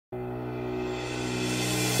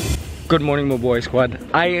Good morning, my boy squad.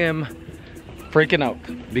 I am freaking out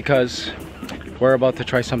because we're about to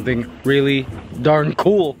try something really darn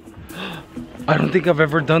cool. I don't think I've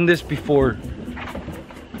ever done this before.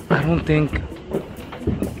 I don't think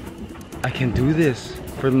I can do this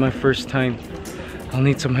for my first time. I'll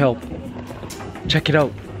need some help. Check it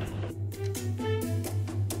out.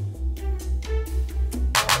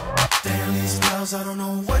 I don't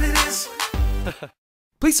know what it is.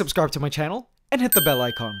 Please subscribe to my channel and hit the bell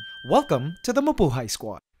icon. Welcome to the Mabuhay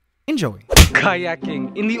Squad. Enjoy.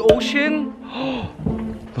 Kayaking in the ocean?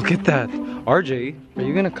 Look at that. RJ, are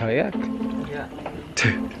you gonna kayak? Yeah.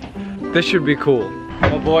 Dude, this should be cool.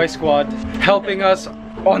 My boy squad helping us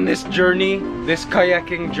on this journey, this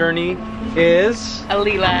kayaking journey is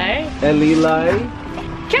Alilai,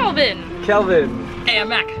 Kelvin, and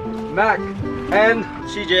Mac, and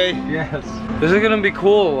CJ. yes. This is gonna be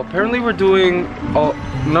cool. Apparently we're doing a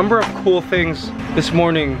number of cool things this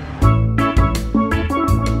morning.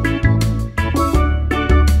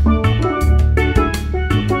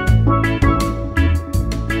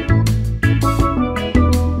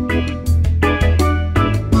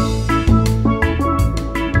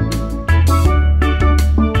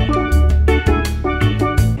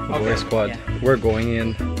 Okay, squad, yeah. We're going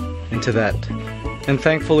into that. And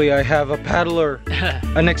thankfully I have a paddler,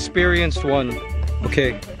 an experienced one.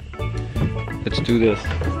 Okay, let's do this.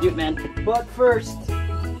 Let's do it, man. But first,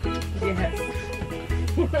 Yes.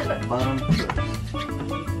 bottom first.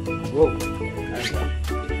 Whoa.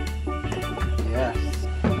 Yes.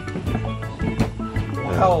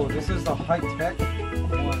 Wow, this is the high-tech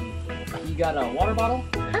one. You got a water bottle?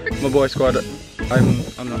 My boy squad,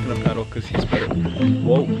 I'm not gonna paddle because he's better.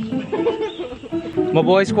 Whoa. My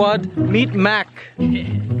boy squad, meet Mac.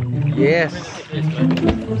 Yes.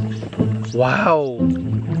 Wow.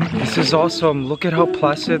 This is awesome. Look at how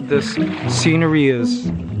placid this scenery is.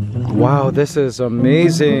 Wow, this is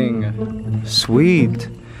amazing. Sweet.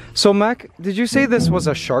 So Mac, did you say this was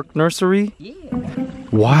a shark nursery? Yeah.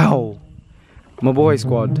 Wow. My boy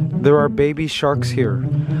squad, there are baby sharks here.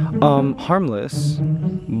 Harmless,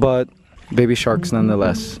 but baby sharks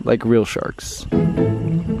nonetheless, like real sharks.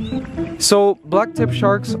 So black-tip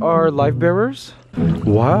sharks are live bearers?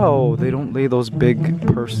 Wow, they don't lay those big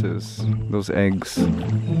purses, those eggs.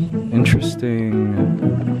 Interesting.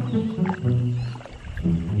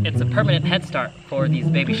 It's a permanent head start for these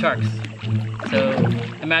baby sharks. So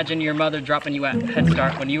imagine your mother dropping you at Head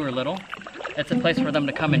Start when you were little. It's a place for them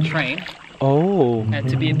to come and train Oh, and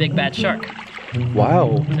to be a big bad shark.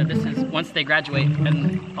 wow. So this is, once they graduate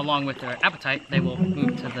and along with their appetite, they will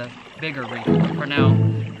move to the bigger reef. For now,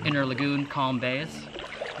 Inner Lagoon, Calm Bays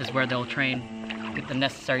is where they'll train, get the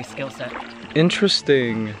necessary skill set.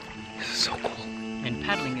 Interesting. This is so cool. And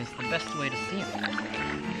paddling is the best way to see them.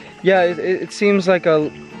 Yeah, it seems like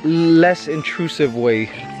a less intrusive way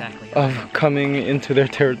Exactly. of coming into their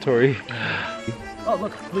territory. Oh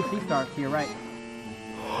look, blue sea star to your right.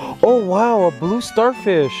 Oh wow, a blue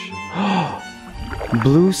starfish.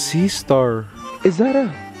 Blue sea star. Is that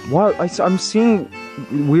a... Wow, I'm seeing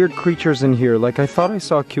weird creatures in here. Like I thought I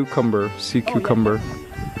saw a cucumber, sea cucumber.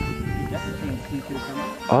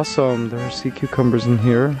 Awesome, there are sea cucumbers in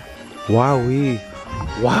here. Wowee.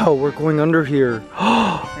 Wow, we're going under here.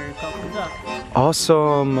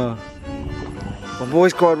 Awesome. My boy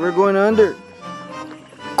squad, we're going under.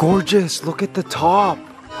 Gorgeous, look at the top.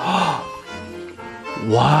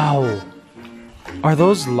 Wow. Are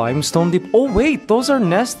those limestone deep? Oh wait, those are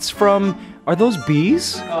nests from, are those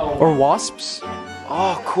bees? Oh. Or wasps?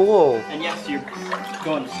 Oh, cool. And yes, you're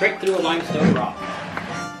going straight through a limestone rock.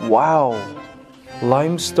 Wow.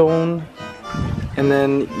 Limestone. And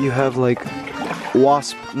then you have like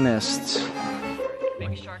wasp nests.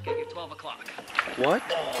 Baby shark at your 12 o'clock. What?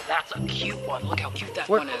 Oh, that's a cute one. Look how cute that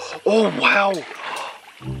What? one is. Oh wow.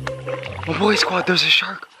 My boy squad, there's a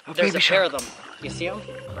shark. A There's baby a shark. pair of them. You see them?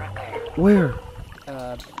 Right there. Where?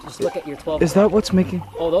 Just look at your 12 Is that what's making?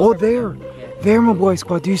 Oh, those Oh, are- there. Yeah. There, my boy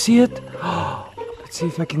squad. Do you see it? Let's see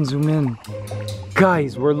if I can zoom in.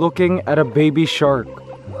 Guys, we're looking at a baby shark.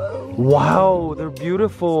 Wow, they're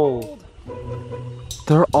beautiful.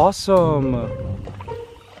 They're awesome.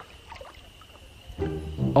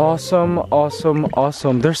 Awesome, awesome,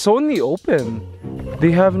 awesome. They're so in the open.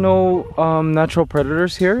 They have no natural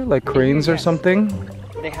predators here, like cranes or Yes. something?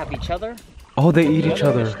 They have each other. Oh, they eat The each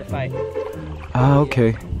other other. fish to fight. Ah,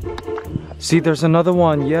 okay. See, there's another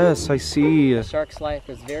one. Yes, I see. The shark's life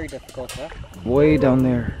is very difficult, huh? Way down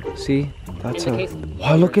there. See? That's In the a... case of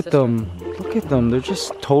Wow, look brother at them. Look at them. They're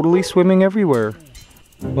just totally swimming everywhere.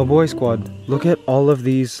 My boy squad, look at all of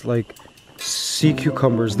these, like, sea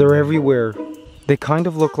cucumbers. They're everywhere. They kind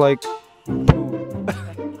of look like...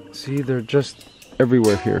 See, they're just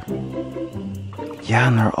everywhere here. Yeah,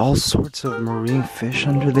 and there are all sorts of marine fish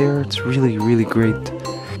under there. It's really, really great.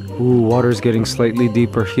 Ooh, water's getting slightly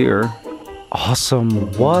deeper here.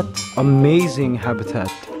 Awesome. What amazing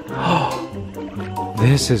habitat.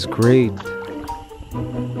 This is great.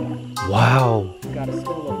 Wow. Got a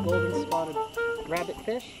school of golden spotted rabbit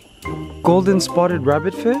fish. Golden spotted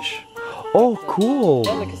rabbit fish? Oh, cool.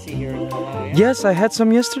 Delicacy here in Palau, yeah? Yes, I had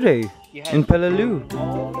some yesterday You had in Palau.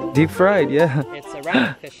 Oh, Deep fried, yeah. it's a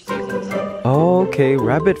rabbit fish season. So. Oh, okay,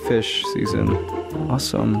 rabbit fish season.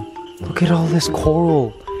 Awesome. Look at all this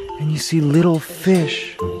coral. And you see little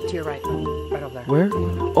fish. To your right. Right over there. Where?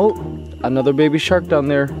 Oh, another baby shark down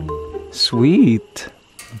there. Sweet.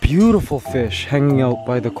 Beautiful fish hanging out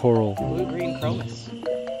by the coral. Blue-green chromis.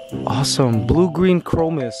 Awesome. Blue-green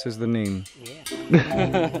chromis is the name.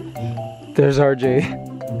 Yeah. There's RJ.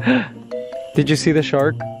 Did you see the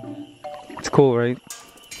shark? It's cool, right?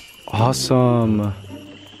 Awesome.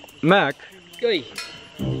 Mac, Good.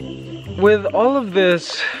 with all of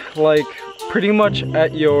this, like, pretty much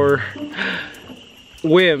at your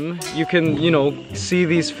whim, you can, you know, see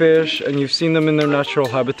these fish and you've seen them in their natural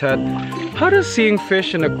habitat. How does seeing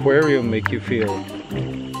fish in an aquarium make you feel?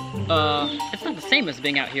 It's not the same as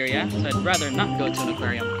being out here, yeah? So I'd rather not go to an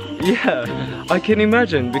aquarium. Yeah, I can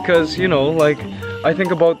imagine because, you know, like, I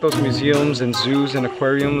think about those museums and zoos and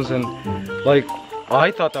aquariums and, like, I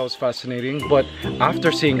thought that was fascinating, but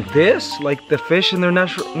after seeing this, like the fish in their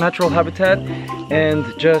natural habitat and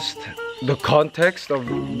just the context of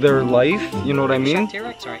their life, you know what I mean?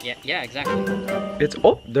 T-Rex, right? Yeah, exactly. It's,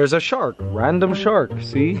 oh, there's a shark, random shark,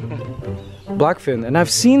 see? Blackfin, and I've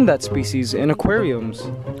seen that species in aquariums.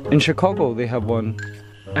 In Chicago, they have one.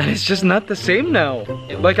 And it's just not the same now.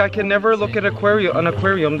 Like, I can never look at an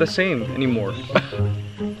aquarium the same anymore.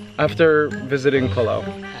 After visiting Palau.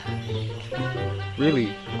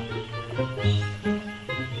 Really.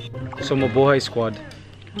 So Mabuhay Squad,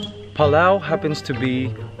 Palau happens to be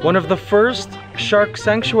one of the first shark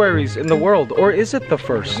sanctuaries in the world, or is it the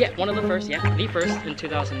first? Yeah, one of the first, yeah. The first in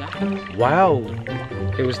 2009. Wow.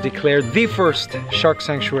 It was declared the first shark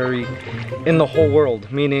sanctuary in the whole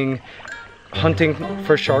world, meaning hunting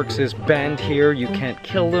for sharks is banned here. You can't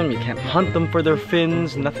kill them, you can't hunt them for their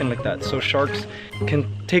fins, nothing like that. So sharks can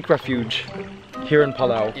take refuge here in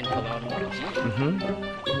Palau. In Palau.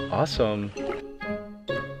 Awesome.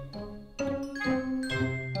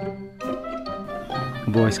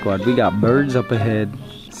 Boy Squad, we got birds up ahead.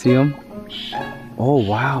 See them? Oh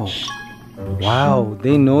wow. Wow,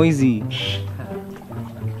 they noisy.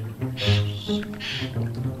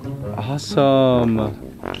 Awesome.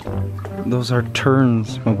 Those are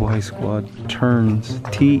terns, my boy squad. Terns.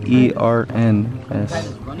 T-E-R-N-S.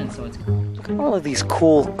 Look at all of these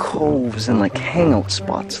cool coves and like hangout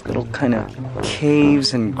spots. Little kind of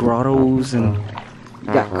caves and grottos, and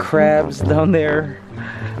you got crabs down there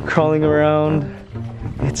crawling around.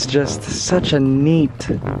 It's just such a neat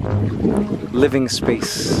living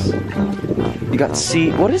space. You got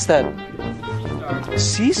sea, what is that?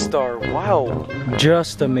 Sea star, wow.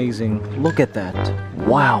 Just amazing. Look at that.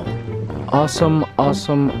 Wow. Awesome,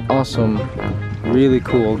 awesome, awesome. Really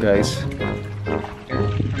cool, guys.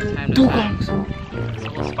 Dugongs.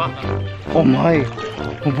 Oh my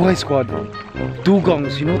boy squad.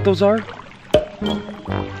 Dugongs, you know what those are?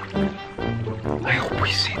 I hope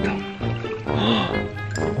we see them.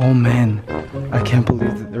 Oh man, I can't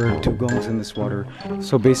believe that there are dugongs in this water.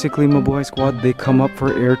 So basically, my boy squad, they come up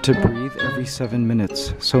for air to breathe every 7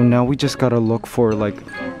 minutes. So now we just gotta look for like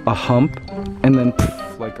a hump and then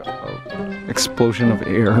poof, like a explosion of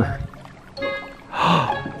air.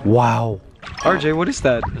 Wow. RJ, what is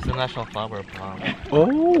that? It's the national flower of Palau.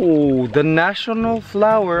 Oh, the national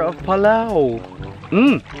flower of Palau.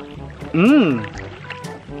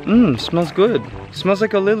 Smells good. Smells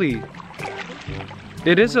like a lily.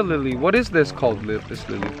 It is a lily. What is this called, this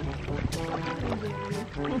lily?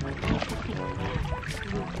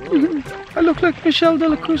 I look like Michelle de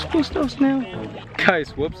la Cruz Bustos now.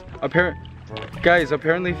 Guys, whoops. Guys,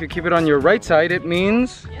 apparently if you keep it on your right side, it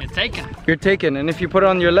means... It's taken. You're taken. And if you put it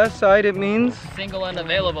on your left side, it means... Single and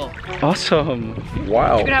available. Awesome.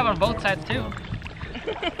 Wow. You can have it on both sides too.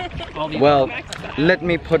 Well, let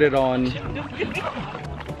me put it on.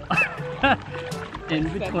 In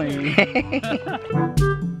between.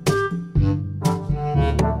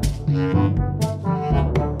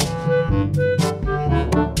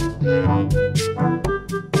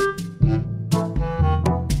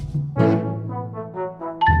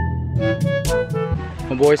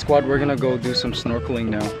 My boy squad, we're gonna go do some snorkeling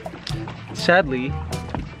now. Sadly,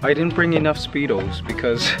 I didn't bring enough Speedos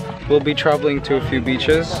because we'll be traveling to a few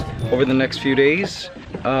beaches over the next few days.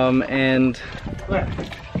 and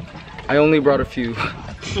I only brought a few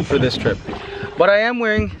for this trip. But I am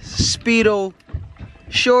wearing Speedo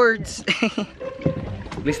shorts.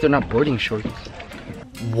 At least they're not boarding shorts.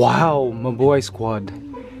 Wow, my boy squad.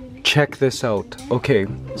 Check this out. Okay,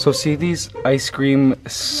 so see these ice cream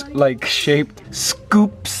like shaped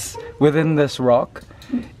scoops within this rock?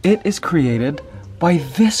 It is created by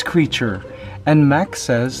this creature. And Max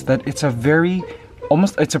says that it's a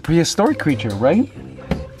it's a prehistoric creature, right?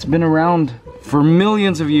 It's been around for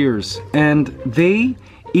millions of years. And they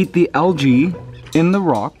eat the algae in the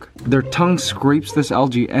rock. Their tongue scrapes this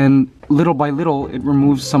algae and little by little it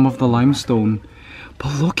removes some of the limestone.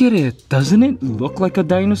 But look at it, doesn't it look like a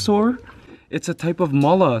dinosaur? It's a type of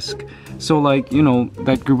mollusk. So like, you know,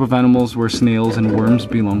 that group of animals where snails and worms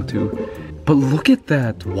belong to. But look at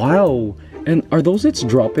that, wow. And are those its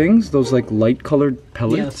droppings? Those like light colored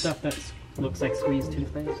pellets? Yeah, the stuff that looks like squeezed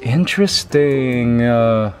toothpaste. Interesting.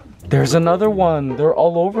 There's another one. They're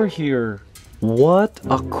all over here. What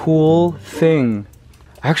a cool thing.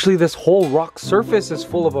 Actually, this whole rock surface is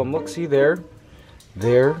full of them. Look, see there?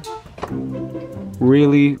 There.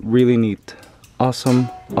 Really, really neat. Awesome,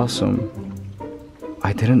 awesome.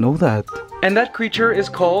 I didn't know that. And that creature is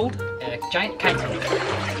called? A giant chitin.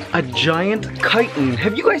 A giant chitin.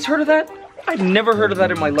 Have you guys heard of that? I've never heard of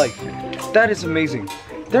that in my life. That is amazing.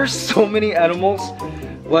 There's so many animals,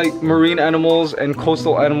 like marine animals and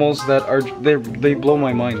coastal animals that are, they blow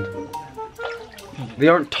my mind. They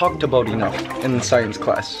aren't talked about enough in science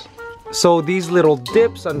class. So these little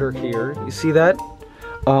dips under here, you see that?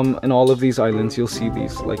 In all of these islands, you'll see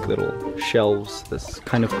these like little shelves, this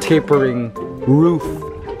kind of tapering roof,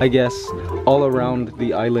 I guess, all around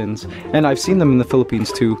the islands. And I've seen them in the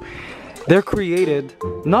Philippines too. They're created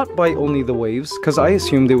not by only the waves, because I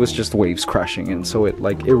assumed it was just waves crashing and so it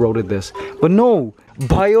like eroded this. But no,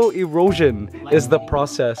 bioerosion is the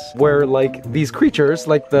process where like these creatures,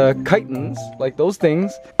 like the chitins, like those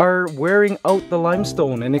things, are wearing out the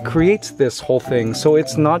limestone and it creates this whole thing. So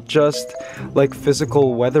it's not just like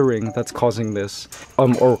physical weathering that's causing this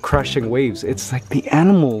or crashing waves. It's like the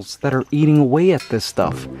animals that are eating away at this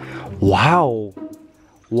stuff. Wow.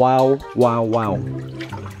 Wow, wow, wow.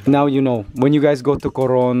 Now you know, when you guys go to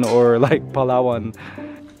Coron or like Palauan,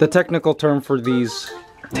 the technical term for these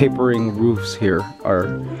tapering roofs here are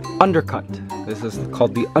undercut. This is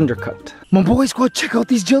called the undercut. My boy squad, check out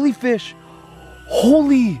these jellyfish.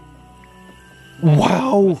 Holy,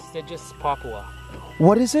 wow. Messigis papua.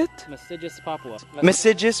 What is it? Messigis papua.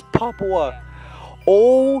 Messigis papua.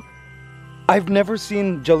 Oh, I've never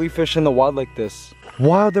seen jellyfish in the wild like this.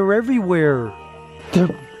 Wow, they're everywhere.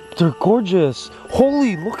 They're gorgeous.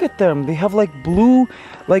 Holy, look at them. They have like blue,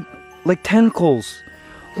 like tentacles.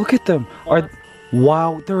 Look at them.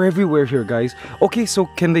 Wow, they're everywhere here, guys. Okay, so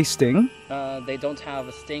can they sting? They don't have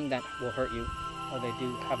a sting that will hurt you, or they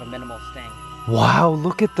do have a minimal sting. Wow,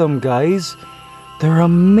 look at them, guys. They're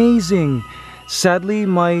amazing. Sadly,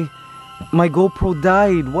 my GoPro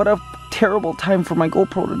died. What a terrible time for my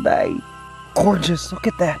GoPro to die. Gorgeous. Look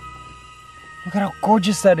at that. Look at how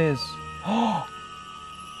gorgeous that is. Oh.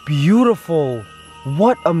 Beautiful.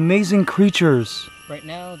 What amazing creatures. Right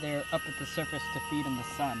now, they're up at the surface to feed in the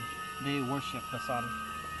sun. They worship the sun.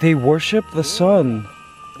 They worship the sun.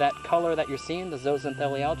 That color that you're seeing, the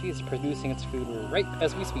zooxanthellae algae, is producing its food right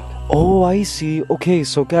as we speak. Oh, I see. Okay,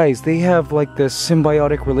 so guys, they have like this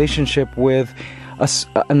symbiotic relationship with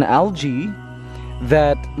an algae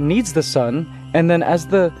that needs the sun, and then as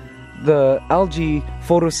the algae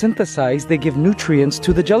photosynthesize, they give nutrients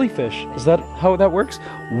to the jellyfish. Is that how that works?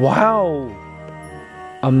 Wow.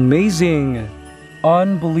 Amazing.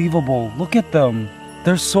 Unbelievable. Look at them.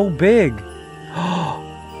 They're so big.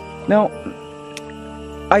 Now,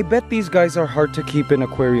 I bet these guys are hard to keep in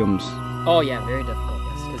aquariums. Oh yeah, very difficult,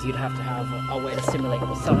 yes, because you'd have to have a way to simulate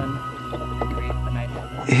the sun to create the night.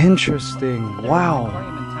 Interesting. There's an Wow.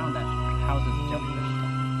 aquarium in town that houses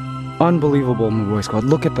jellyfish. Unbelievable, my boy squad.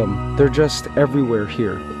 Look at them. They're just everywhere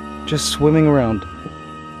here. Just swimming around.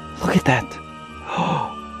 Look at that.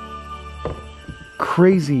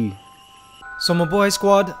 Crazy. So my boy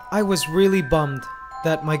squad, I was really bummed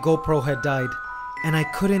that my GoPro had died and I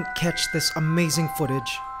couldn't catch this amazing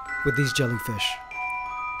footage with these jellyfish.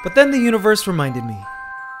 But then the universe reminded me.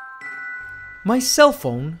 My cell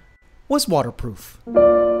phone was waterproof.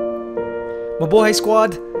 My boy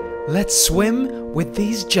squad, let's swim with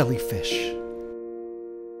these jellyfish.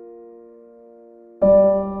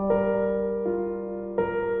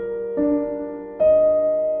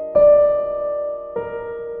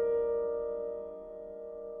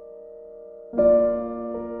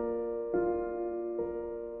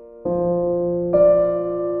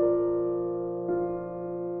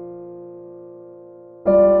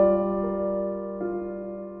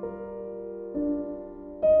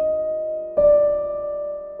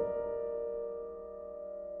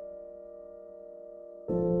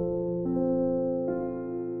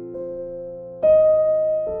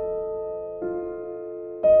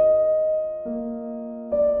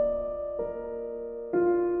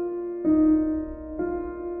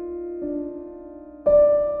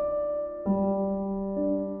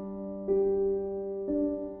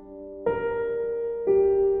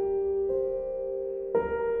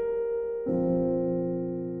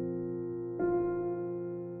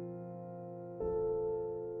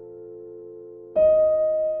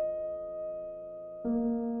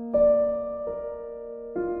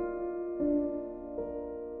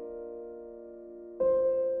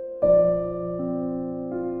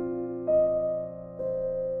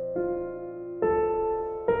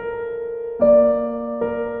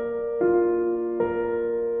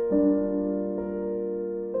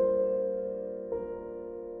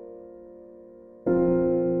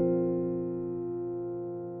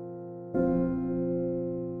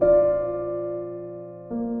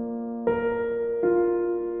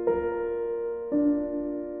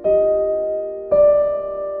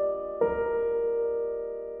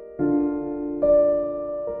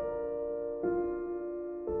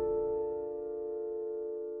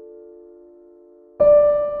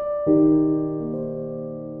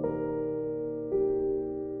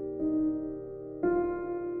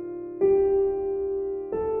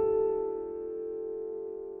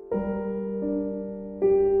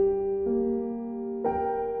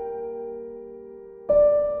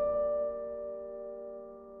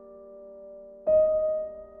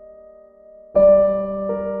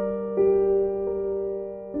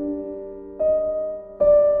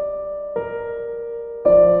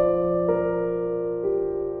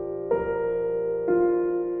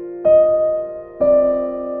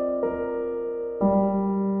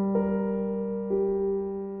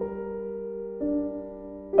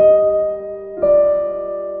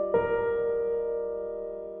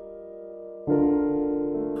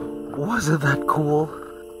 Wasn't that cool?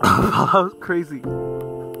 That was crazy.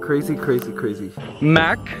 Crazy, crazy, crazy.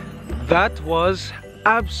 Mac, that was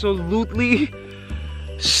absolutely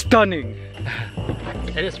stunning.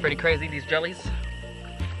 It is pretty crazy, these jellies.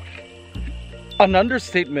 An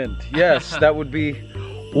understatement, yes, that would be.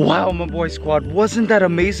 Wow, my boy squad, wasn't that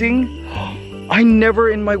amazing? I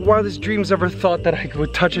never in my wildest dreams ever thought that I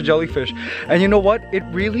would touch a jellyfish. And you know what? It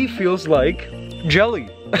really feels like jelly.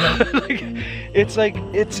 Like,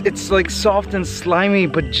 it's like soft and slimy,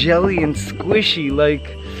 but jelly and squishy.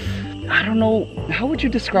 Like, I don't know, how would you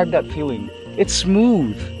describe that feeling? It's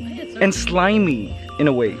smooth and slimy in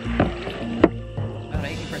a way. About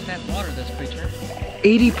 80% water, this creature.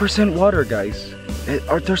 80% water, guys.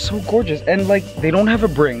 They're so gorgeous, and like they don't have a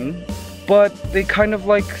brain, but they kind of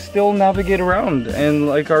like still navigate around and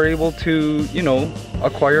like are able to, you know,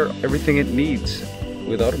 acquire everything it needs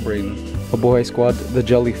without a brain. Aboy squad, the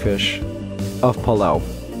jellyfish of Palau.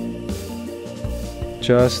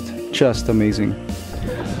 Just amazing.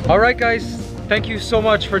 All right, guys, thank you so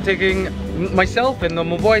much for taking myself and the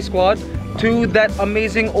Maboy squad to that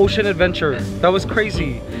amazing ocean adventure. That was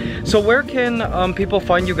crazy. So where can people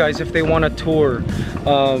find you guys if they want to tour,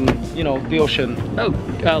 you know, the ocean?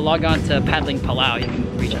 Log on to Paddling Palau. You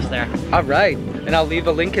can reach us there. All right, and I'll leave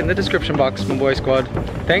a link in the description box, Maboy squad.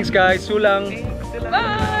 Thanks, guys. Sulang.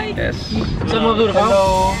 Bye! Yes.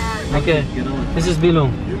 Hello. Okay. This is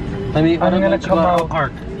Bilong. I'm gonna come out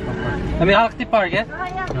park. I mean, Active Park, yeah?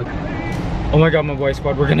 Okay. Oh my god, my boy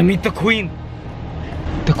squad, we're gonna meet the queen!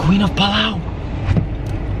 The queen of Palau!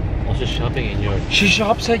 Oh, she's shopping in your... She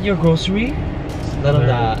shops at your grocery? None of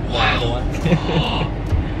that. The one.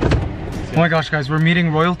 Oh my gosh, guys, we're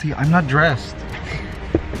meeting royalty. I'm not dressed.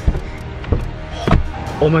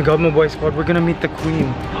 Oh my god, my boy squad, we're gonna meet the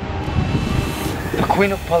queen. The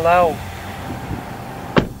queen of Palau.